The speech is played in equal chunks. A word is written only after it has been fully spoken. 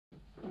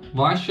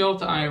Why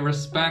should I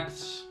respect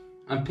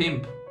a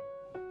pimp?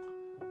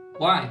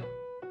 Why?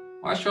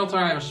 Why should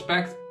I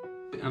respect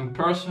a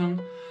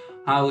person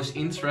who is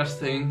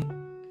interested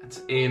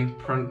in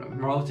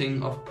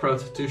promoting of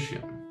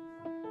prostitution?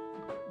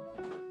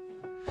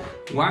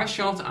 Why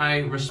should I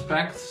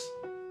respect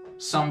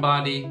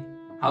somebody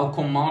who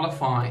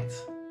commodified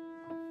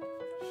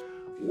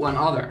one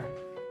other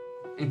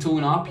into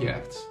an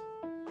object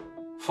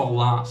for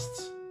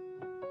lust?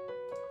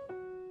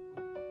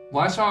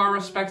 Why should I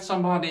respect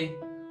somebody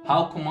who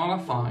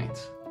commodified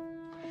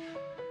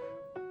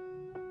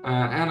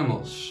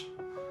animals?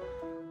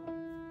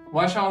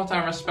 Why should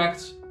I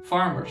respect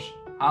farmers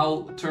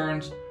who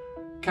turned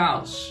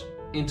cows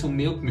into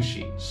milk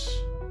machines,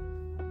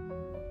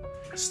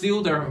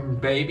 steal their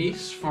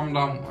babies from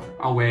them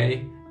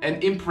away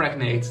and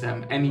impregnate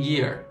them in a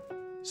year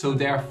so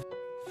their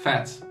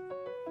fat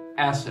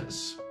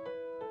asses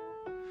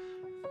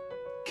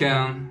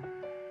can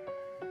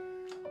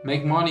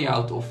make money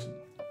out of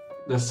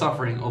the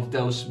suffering of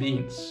those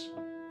beings?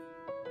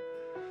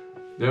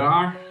 There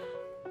are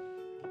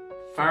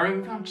very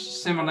much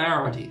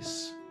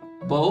similarities.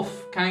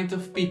 Both kind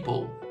of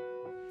people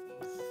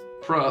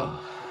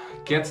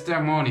get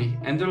their money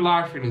and their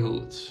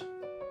livelihood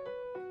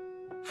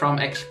from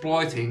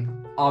exploiting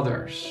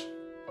others.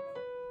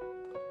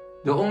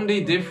 The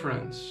only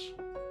difference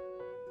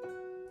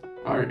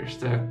is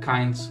the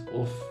kinds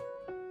of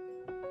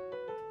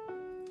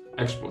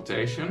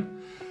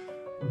exploitation,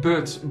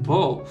 but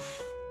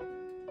both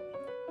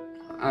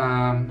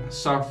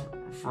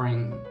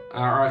suffering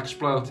are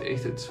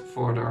exploited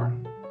for their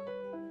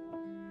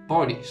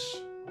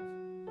bodies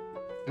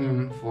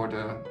and for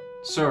the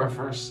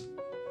servers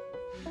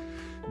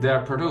they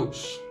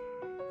produce.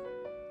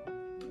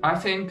 I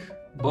think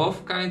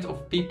both kinds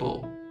of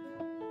people,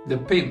 the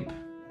pimp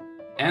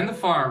and the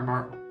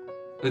farmer,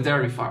 the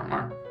dairy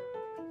farmer,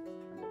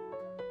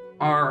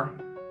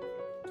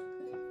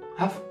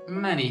 have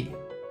many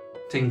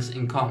things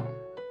in common.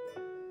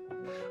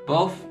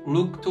 Both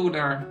look to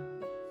their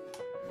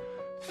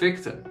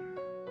victim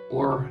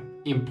or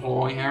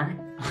employer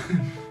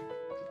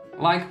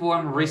like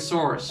one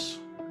resource.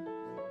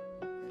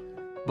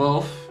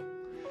 Both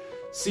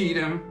see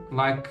them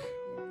like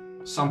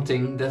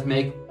something that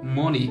makes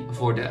money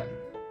for them.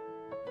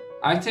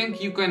 I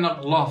think you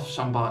cannot love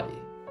somebody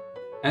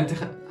and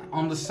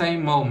on the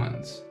same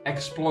moment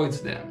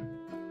exploit them.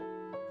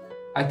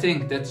 I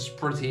think that's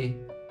pretty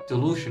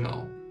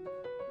delusional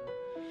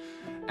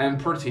and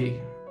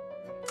pretty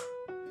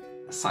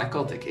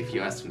psychotic, if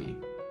you ask me.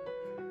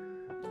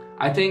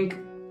 I think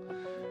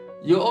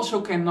you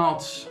also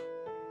cannot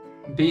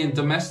be a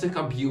domestic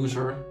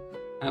abuser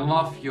and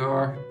love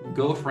your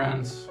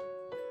girlfriend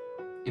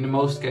in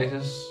most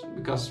cases,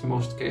 because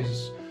most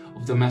cases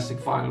of domestic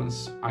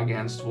violence are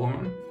against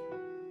women,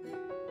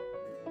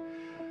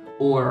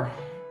 or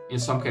in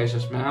some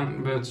cases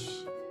men, but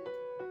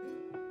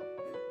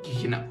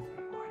you know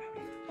what I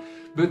mean.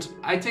 But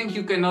I think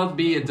you cannot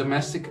be a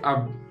domestic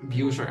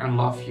abuser and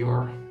love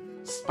your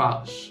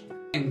spouse.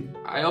 And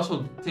I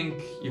also think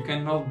you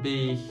cannot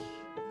be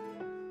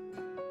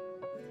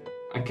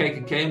a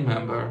KKK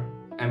member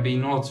and be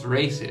not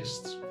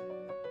racist.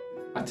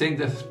 I think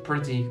that's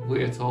pretty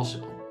weird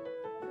also.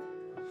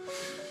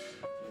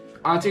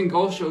 I think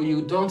also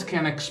you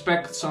can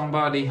expect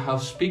somebody who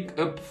speak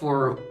up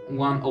for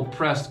one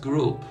oppressed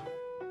group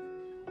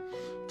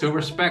to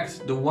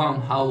respect the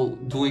one who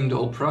doing the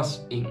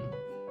oppressing.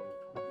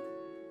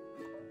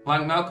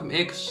 Like Malcolm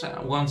X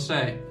once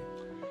said,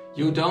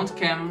 you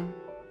can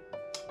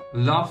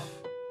love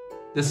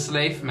the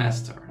slave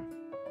master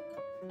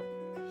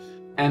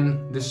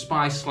and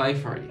despise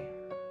slavery.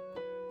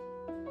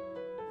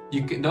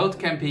 You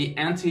can be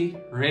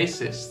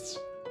anti-racist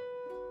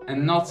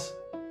and not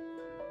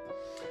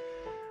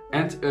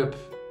end up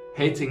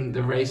hating the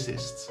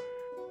racists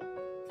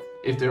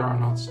if there are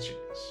not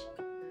Jews.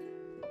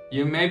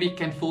 You maybe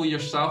can fool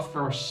yourself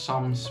for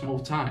some small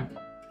time,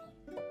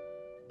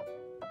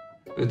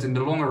 but in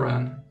the long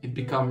run it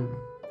becomes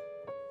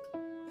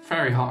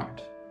very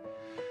hard,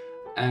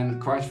 and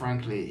quite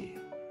frankly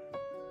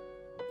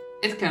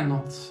it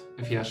cannot,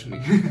 if you ask me.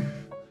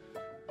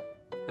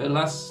 The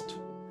last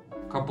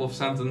couple of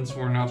sentences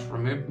were not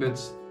from me,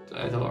 but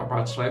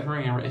about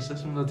slavery and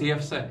racism that he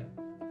have said.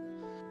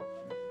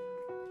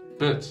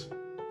 But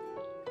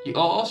you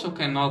also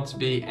cannot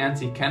be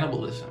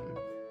anti-cannibalism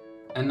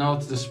and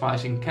not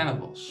despising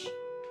cannibals.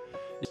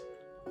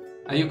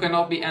 And you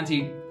cannot be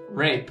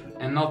anti-rape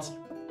and not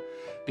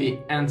be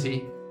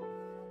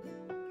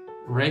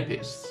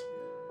anti-rapist.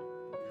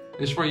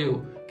 This for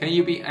you. Can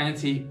you be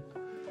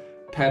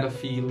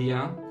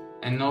anti-pedophilia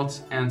and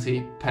not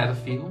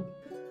anti-pedophile?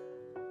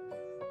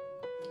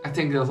 I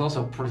think that's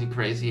also pretty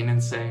crazy and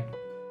insane.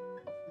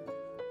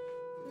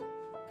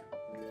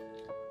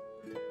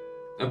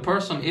 A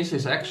person is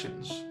his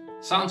actions.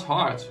 Sounds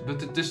hard,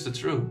 but it is the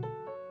truth.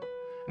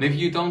 And if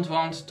you don't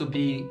want to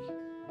be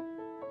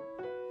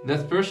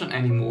that person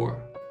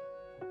anymore,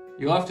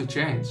 you have to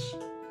change.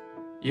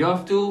 You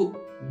have to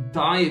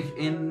dive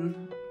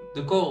in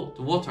the cold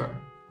water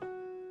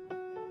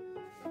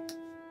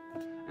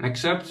and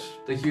accept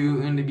that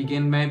you in the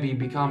beginning maybe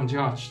become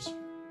judged.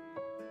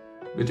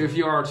 But if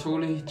you are a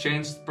truly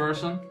changed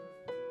person,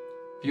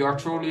 if you are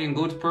truly a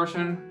good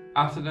person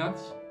after that,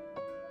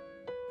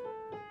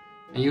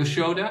 and you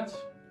show that,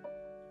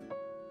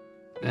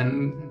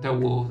 then that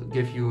will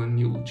give you a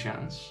new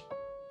chance.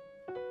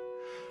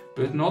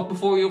 But not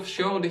before you've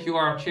shown that you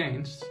are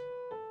changed.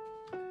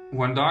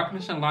 When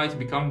darkness and light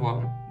become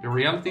one, the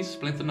reality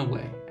split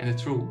away and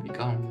the truth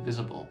become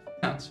visible.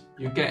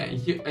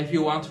 If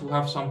you want to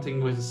have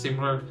something with a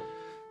similar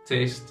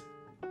taste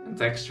and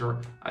texture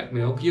like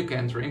milk, you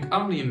can drink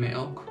only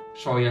milk,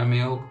 soya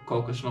milk,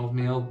 coconut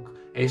milk,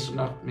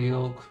 hazelnut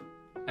milk,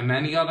 and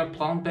many other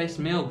plant-based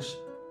milks,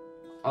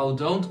 all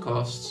don't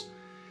cost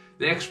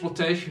the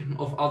exploitation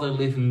of other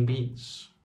living beings.